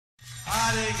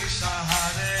Hare Krishna,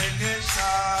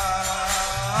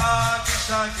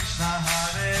 Krishna Krishna,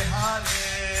 Hare Hare,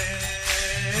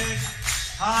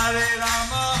 Hare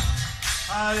Rama,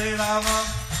 Rama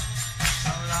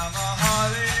Rama,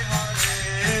 Hare Hare.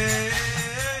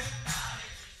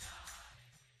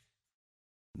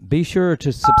 Be sure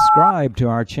to subscribe to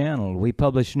our channel. We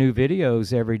publish new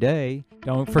videos every day.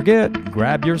 Don't forget,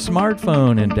 grab your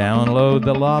smartphone and download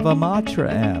the Lava Matra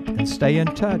app and stay in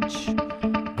touch.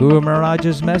 Guru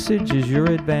Maharaj's message is your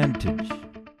advantage.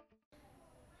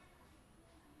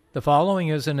 The following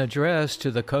is an address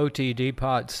to the Koti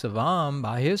Deepat Savam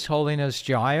by His Holiness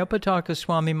Jayapataka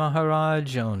Swami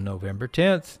Maharaj on November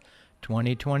 10th,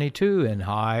 2022 in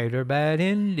Hyderabad,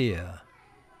 India.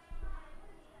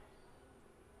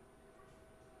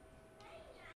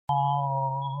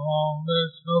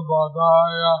 Vishnu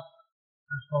Padaya,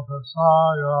 Vishnu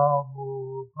Kasaya,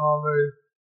 Bhutale,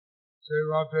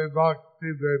 Sivate Bhakti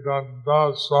Vedanta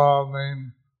Swami,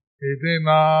 Iti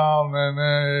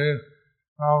Namene,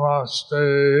 Namaste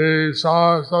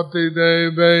Saraswati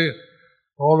Devi,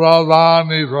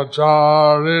 Gauravani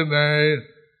Pracharine,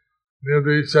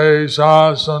 Nirvishesha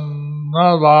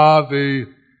Sunnavati,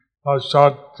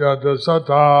 Asatya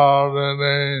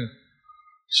Dasatarine,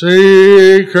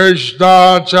 Shri Krishna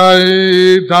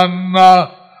Chaitanya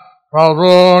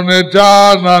Prabhu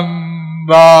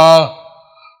Nityananda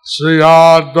Shri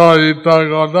Advaita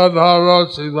Gadadhara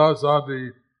Sivasati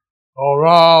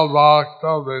Gaura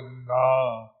Bhakta Vrinda.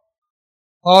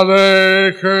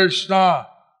 Hare Krishna,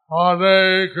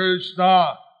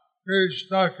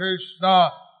 Krishna Krishna,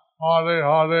 Hare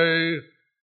Hare,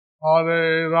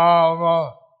 Hare Rama,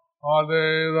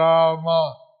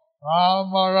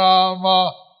 Rama Rama,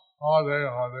 Hare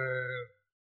Hare.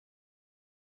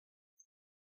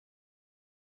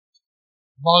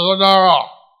 Bagunara.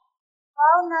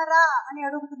 బాగున్నారా అని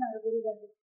అడుగుతున్నారు గురుగారు.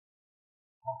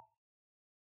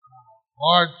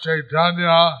 Lord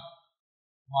Chaitanya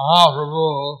Mahaprabhu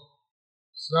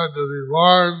said to be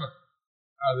born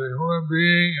as a human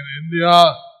being in India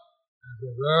is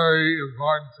a very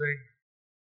important thing.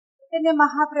 Chaitanya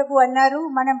Mahaprabhu అన్నారు,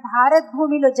 మనం భారత్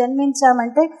భూమిలో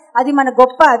జన్మించామంటే అది మన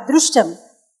గొప్ప అదృష్టం.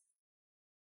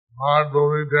 భారత్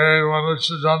భూమి దేవ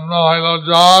మనుష్య జన్మ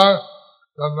హైలజార్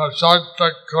తన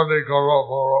సార్థక కరే కరో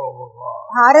భరో.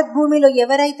 భారత్ భూమిలో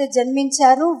ఎవరైతే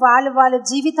జన్మించారో వాళ్ళ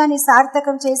జీవితాన్ని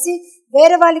సార్థకం చేసి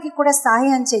వేరే వాళ్ళకి కూడా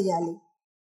సహాయం చేయాలి.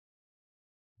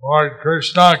 Lord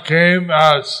Krishna came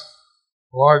as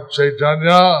Lord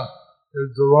Chaitanya, his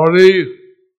devotee,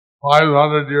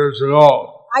 500 years ago.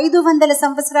 500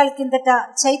 సంవత్సరాల కిందట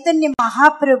చైతన్య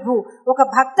మహాప్రభు ఒక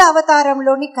భక్త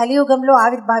అవతారంలోని కలియుగంలో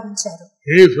ఆవిర్భవించారు.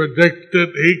 He predicted,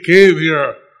 he came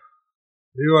here.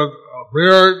 He was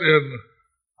appeared in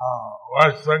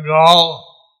West Bengal,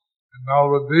 in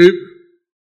Navadip,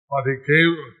 but he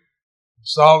came to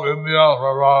South India for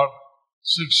about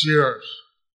 6 years.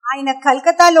 ఆయన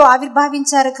కలకత్తాలో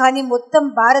ఆవిర్భవించారు, కానీ మొత్తం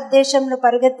భారతదేశంలో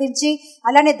పరిగెత్తించి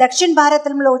అలానే దక్షిణ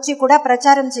భారతంలో వచ్చి కూడా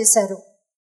ప్రచారం చేశారు.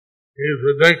 He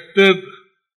predicted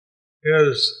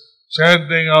his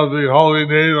chanting of the holy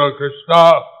name of Krishna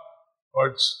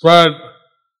would spread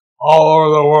all over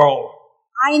the world.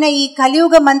 ఆయన ఈ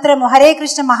కలియుగ మంత్రము హరే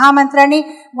కృష్ణ మహామంత్రాన్ని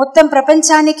మొత్తం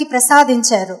ప్రపంచానికి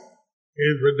ప్రసాదించారు. He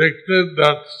predicted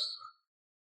that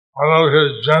one of his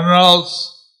generals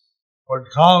would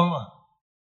come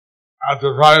after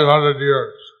 500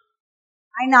 years.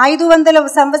 ఆయన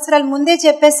 500 సంవత్సరాల ముందే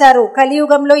చెప్పేశారు,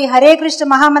 కలియుగంలో ఈ హరే కృష్ణ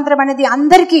మహామంత్రం అనేది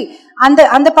అందరికీ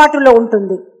అందుబాటులో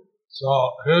ఉంటుంది. So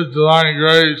his divine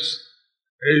grace,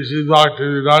 A.C.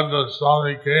 Bhaktivedanta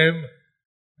Swami came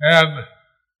and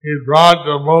he brought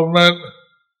the movement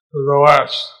to the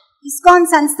West. ISKCON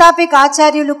సంస్థాపక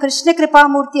ఆచార్యులు కృష్ణ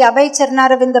కృపామూర్తి అభయ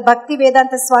చరణారవింద భక్తి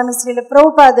వేదాంత స్వామి శ్రీల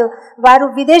ప్రభుపాదు వారు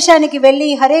విదేశానికి వెళ్లి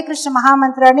హరే కృష్ణ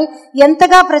మహామంత్రాన్ని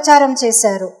ఎంతగా ప్రచారం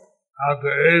చేశారు. At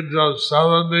the age of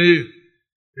 70,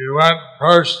 he went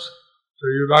first to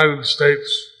the United States.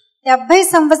 70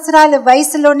 సంవత్సరాల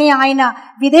వయసులోనే ఆయన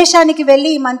విదేశానికి వెళ్లి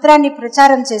ఈ మంత్రాన్ని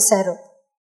ప్రచారం చేశారు.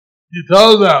 He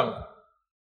told them,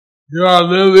 you are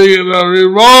living in a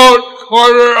remote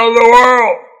corner of the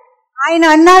world. ఆయన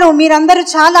అన్నారు, మీరందరూ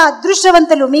చాలా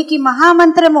అదృష్టవంతులు, మీకు ఈ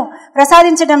మహామంత్రము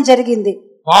ప్రసాదించడం జరిగింది.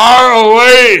 Far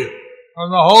away from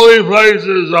the holy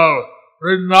places of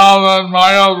Vrindavan,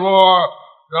 Mayapur,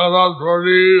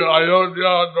 Jagatpuri,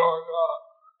 Ayodhya, Dwarka,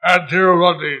 and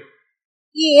Tirupati.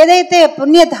 ఈ ఏదైతే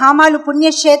పుణ్యధామాలు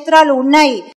పుణ్యక్షేత్రాలు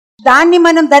ఉన్నాయి దాన్ని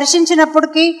మనం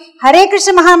దర్శించినప్పటికీ హరే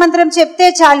కృష్ణ మహామంత్రం చెప్తే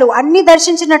చాలు అన్ని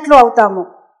దర్శించినట్లు అవుతాము.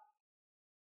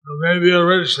 You may be a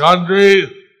rich country,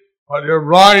 but you're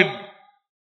blind.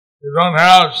 You don't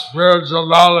have spiritual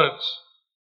knowledge.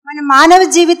 మన మానవ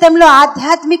జీవితంలో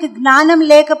ఆధ్యాత్మిక జ్ఞానం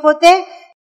లేకపోతే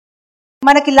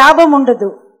మనకి లాభం ఉండదు.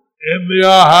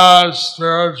 India has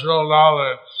spiritual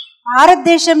knowledge.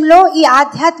 భారతదేశంలో ఈ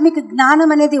ఆధ్యాత్మిక జ్ఞానం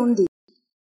అనేది ఉంది.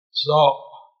 So,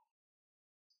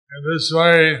 in this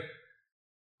way,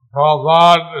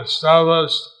 Prabhupada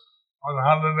established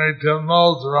 108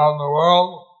 temples around the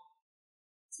world.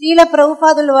 Srila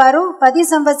ప్రభుపాదుల వారు 10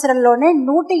 సంవత్సరాల్లోనే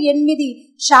 108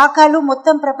 శాఖలు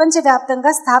మొత్తం ప్రపంచ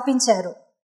వ్యాప్తంగా స్థాపించారు.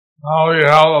 Now we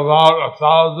have about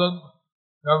 1,000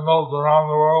 temples around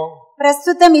the world.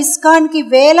 ప్రస్తుతం ఇస్కాన్ కి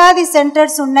వేలాది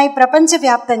సెంటర్స్ ఉన్నాయి ప్రపంచ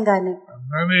వ్యాప్తంగానే.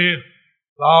 Many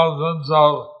thousands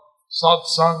of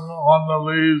satsang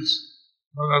mandali's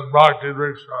known as Bhakti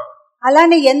Vriksha.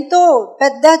 అలానే ఎంతో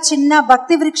పెద్ద చిన్న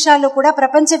భక్తి వృక్షాలు కూడా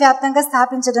ప్రపంచ వ్యాప్తంగా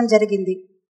స్థాపించడం జరిగింది.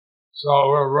 So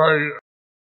we're very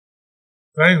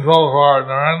thankful for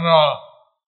Narendra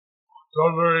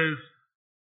Chaudhary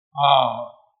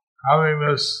having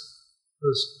this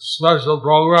special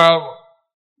program.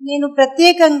 నేను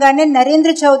ప్రత్యేకంగానే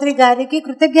నరేంద్ర చౌదరి గారికి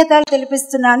కృతజ్ఞతలు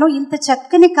తెలిపిస్తున్నాను ఇంత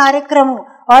చక్కని కార్యక్రమం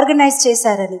ఆర్గనైజ్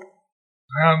చేశారని.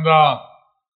 And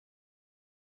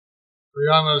we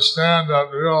understand that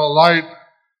we'll light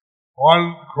 1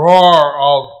 crore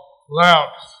of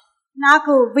lamps.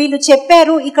 నాకు వీళ్ళు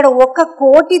చెప్పారు ఇక్కడ 1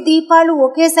 కోటి దీపాలు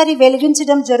ఒకేసారి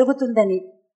వెలిగించడం జరుగుతుందని.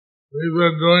 We've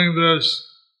been doing this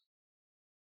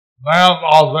lamp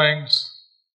offerings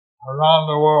around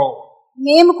the world.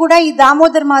 మేము కూడా ఈ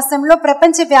దామోదర్ మాసంలో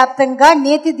ప్రపంచ వ్యాప్తంగా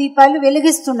నేతి దీపాలు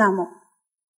వెలిగిస్తున్నాము.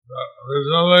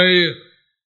 Originally,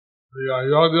 the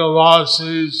Ayodhya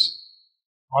Vasis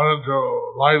wanted to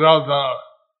light up the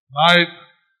night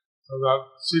so that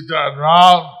Sita and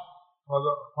Ram would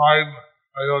find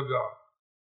Ayodhya.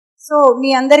 So మీ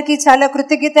అందరికీ చాలా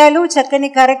కృతజ్ఞతలు. చక్కని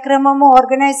కార్యక్రమము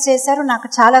ఆర్గనైజ్ చేశారు. నాకు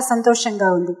చాలా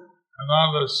సంతోషంగా ఉంది. And on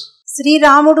this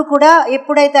శ్రీరాముడు కూడా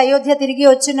ఎప్పుడైతే అయోధ్య తిరిగి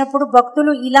వచ్చినప్పుడు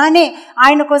భక్తులు ఇలానే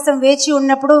ఆయన కోసం వేచి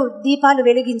ఉన్నప్పుడు దీపాలు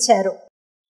వెలిగించారు.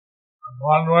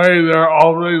 one way they're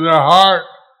opening their heart.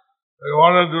 They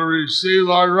wanted to receive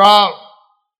Lord Ram.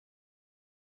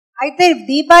 అయితే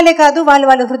దీపాలే కాదు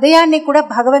వాళ్ళ హృదయాన్ని కూడా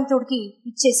భగవంతుడికి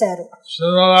ఇచ్చేశారు.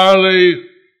 Similarly,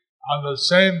 on the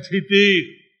same tithi,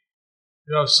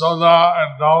 Yasoda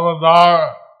and Damodar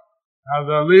have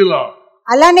their Leela.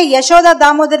 అలానే యశోద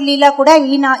దామోదర్ లీలా కూడా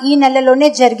ఈ నెలలోనే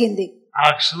జరిగింది.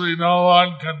 Actually, no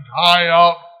one can tie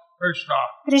up Krishna.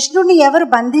 కృష్ణుడిని ఎవరు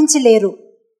బంధించలేరు.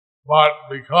 But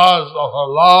because of her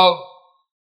love,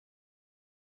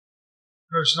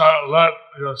 Krishna let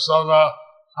Yasoda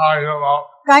tie him up.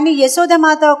 కానీ యశోద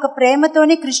మాత ఒక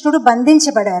ప్రేమతోనే కృష్ణుడు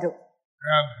బంధించబడారు.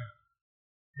 And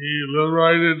he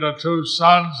liberated the 2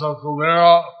 sons of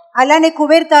Kuvera. అలానే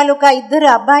కుబేర్ తాలూకా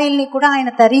 2 అబ్బాయిల్ని కూడా ఆయన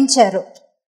తరించారు.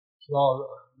 So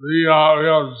we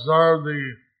observe the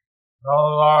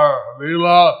Damodar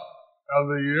Leela of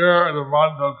the year in the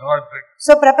month of Kartik.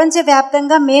 So ప్రపంచ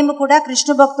వ్యాప్తంగా మేము కూడా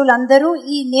కృష్ణ భక్తులందరూ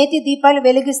ఈ నేతి దీపాలు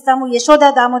వెలిగిస్తాము, యశోద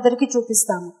దామోదర్కి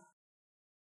చూపిస్తాము.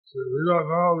 So we don't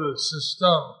know the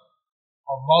system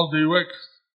of multi-wick.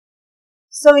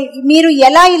 So మీరు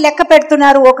ఎలా ఈ లెక్క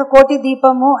పెడుతున్నారు 1 కోటి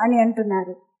దీపము అని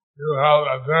అంటున్నారు. You have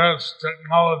advanced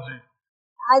technology.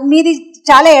 మీది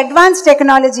చాలా అడ్వాన్స్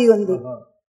టెక్నాలజీ ఉంది.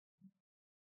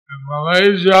 In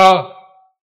Malaysia,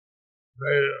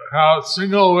 they have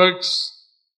single wicks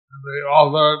and they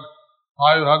offered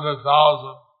 500,000.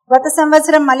 గత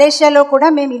సంవత్సరం మలేషియాలో కూడా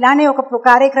మేము ఇలానే ఒక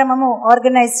కార్యక్రమము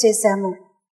ఆర్గనైజ్ చేశాము.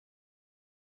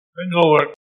 Single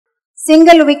wick.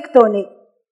 సింగిల్ విక్ తోని.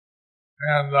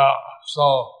 And so,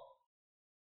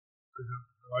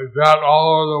 like that all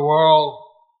over the world,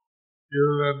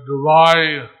 even in Dubai,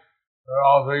 they're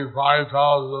offering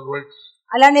 5,000 wicks.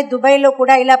 అలానే దుబాయ్లో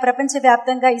కూడా ఇలా ప్రపంచ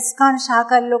వ్యాప్తంగా ఇస్కాన్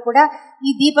శాఖల్లో కూడా ఈ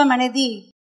దీపం అనేది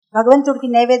భగవంతుడికి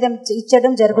నైవేద్యం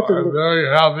ఇచ్చడం జరుగుతుంది. I'm very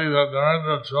happy that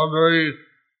Narendra Chaudhary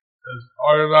is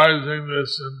organizing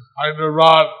this in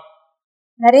Hyderabad.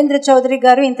 Narendra Chowdary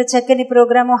గారు ఇంత చక్కని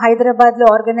ప్రోగ్రాము హైదరాబాద్ లో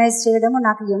ఆర్గనైజ్ చేయడము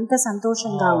నాకు ఎంత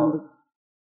సంతోషంగా ఉంది.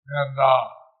 And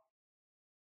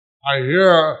I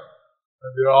hear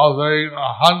that they're offering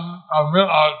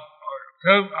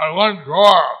 1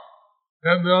 crore,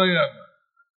 10 million.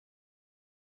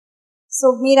 So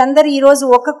మీరందరూ ఈ రోజు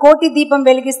 1 కోటి దీపం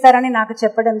వెలిగిస్తారని నాకు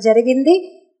చెప్పడం జరిగింది.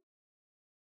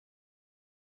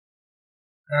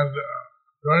 And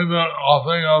during the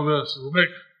offering of this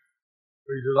wick,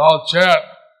 we should all chant,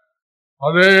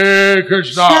 Hare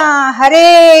Krishna, Hare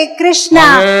Krishna,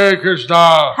 Hare Krishna,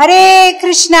 Hare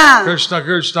Krishna, Krishna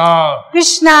Krishna,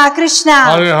 Krishna Krishna,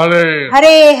 Hare Hare,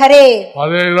 Hare Hare,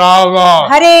 Hare Rama,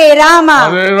 Hare Rama,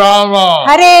 Hare Rama,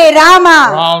 Hare Rama,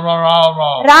 Rama Rama,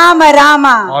 Rama Rama,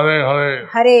 Hare Hare.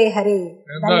 Hare Hare.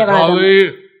 In the Kali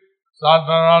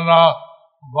Santanana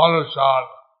Upanishad,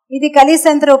 ఇది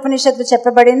కలిసంత్ర ఉపనిషత్తు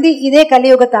చెప్పబడింది. ఇదే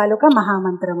కలియుగ తాలూకా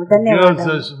మహామంత్రము. Gives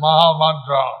ధన్యవాదాలు. this Maha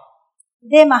Mantra.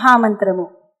 ఇదే మహామంత్రము.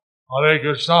 Hare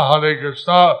Krishna,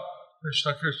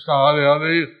 Krishna Krishna, Hare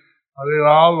Hare, Hare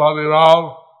Ram,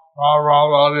 Ram Ram,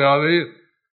 Hare Hare.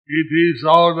 Iti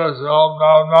Saudasam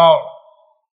Now.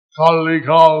 Kali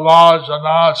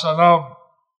Kalvajanasanam,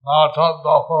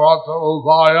 Natadaparata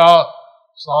Upaya,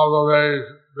 Sadave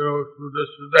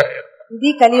Sudasudaya.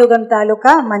 ఇది కలియుగం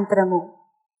తాలూకా మంత్రము.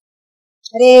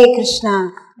 హరే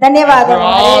కృష్ణ. ధన్యవాదాలు.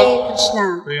 Hare Krishna.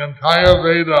 The entire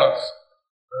Vedas,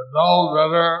 there's no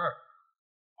better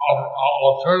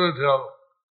alternative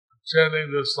to chanting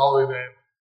this holy name.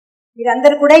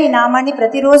 మీరందరూ కూడా ఈ నామాన్ని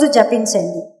ప్రతిరోజు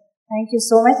జపించండి. Thank you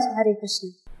so much. Hare Krishna.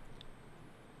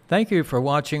 Thank you for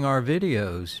watching our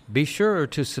videos. Be sure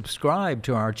to subscribe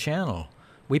to our channel.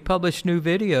 We publish new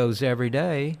videos every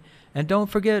day, and don't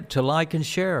forget to like and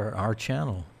share our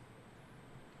channel.